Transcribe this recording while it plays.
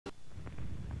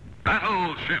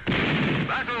Battleship.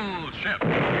 Battleship.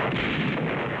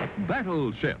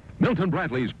 Battleship. Milton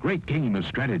Bradley's great game of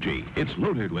strategy. It's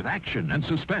loaded with action and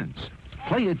suspense.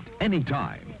 Play it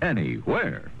anytime,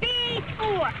 anywhere.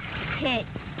 B4. Hit.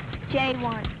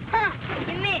 J1. Huh,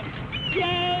 you missed.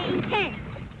 J10.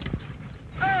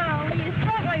 Oh, you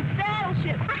struck like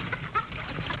Battleship.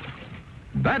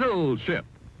 Battleship.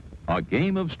 A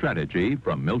game of strategy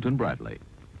from Milton Bradley.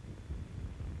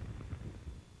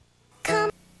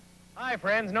 Hi,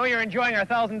 friends. Know you're enjoying our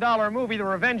 $1,000 movie, The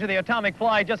Revenge of the Atomic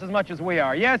Fly, just as much as we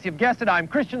are. Yes, you've guessed it. I'm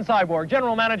Christian Cyborg,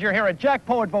 General Manager here at Jack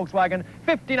Poet Volkswagen,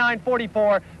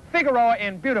 5944 Figueroa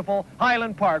in beautiful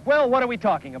Highland Park. Well, what are we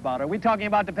talking about? Are we talking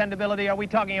about dependability? Are we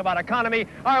talking about economy?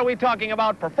 Are we talking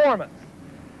about performance?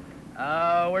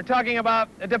 We're talking about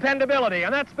dependability,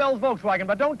 and that spells Volkswagen,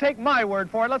 but don't take my word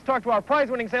for it. Let's talk to our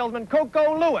prize-winning salesman,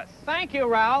 Coco Lewis. Thank you,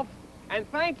 Ralph. And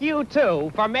thank you,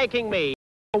 too, for making me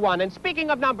one. And speaking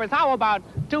of numbers, how about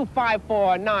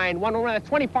 25491? That's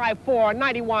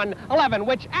 2549111,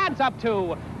 which adds up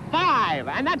to 5.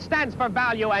 And that stands for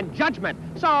value and judgment.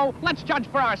 So let's judge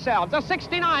for ourselves. A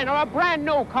 69 or a brand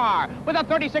new car with a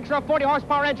 36 or a 40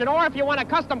 horsepower engine. Or if you want a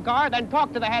custom car, then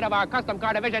talk to the head of our custom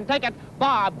car division. Take it,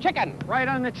 Bob Chicken. Right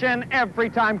on the chin every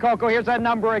time, Coco. Here's that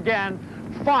number again.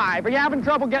 5. Are you having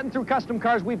trouble getting through custom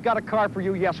cars? We've got a car for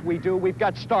you. Yes, we do. We've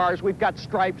got stars. We've got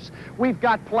stripes. We've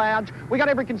got plaids. We've got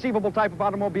every conceivable type of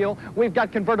automobile. We've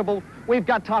got convertible. We've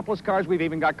got topless cars. We've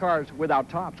even got cars without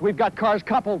tops. We've got cars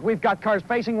coupled. We've got cars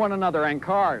facing one another and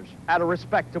cars at a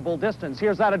respectable distance.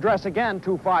 Here's that address again,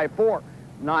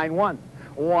 2549111.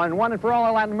 And for all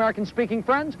our Latin American speaking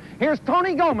friends, here's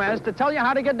Tony Gomez to tell you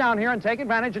how to get down here and take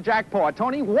advantage of Jack Poet.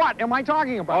 Tony, what am I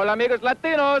talking about? Hola, amigos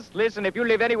Latinos. Listen, if you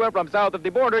live anywhere from south of the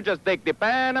border, just take the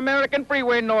Pan-American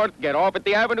Freeway north, get off at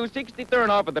the Avenue 60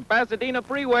 turnoff at the Pasadena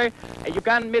Freeway, and you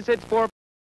can't miss it. For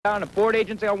down a Ford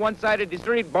agency on one side of the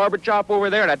street, barber shop over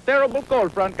there, and a terrible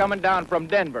cold front coming down from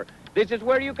Denver. This is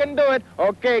where you can do it.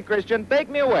 Okay, Christian, take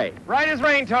me away. Right as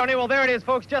rain, Tony. Well, there it is,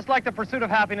 folks. Just like the pursuit of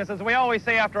happiness, as we always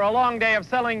say after a long day of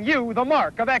selling you the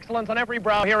mark of excellence on every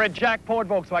brow here at Jack Poet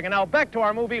Volkswagen. Now, back to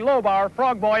our movie, Lobar,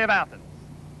 Frog Boy of Athens.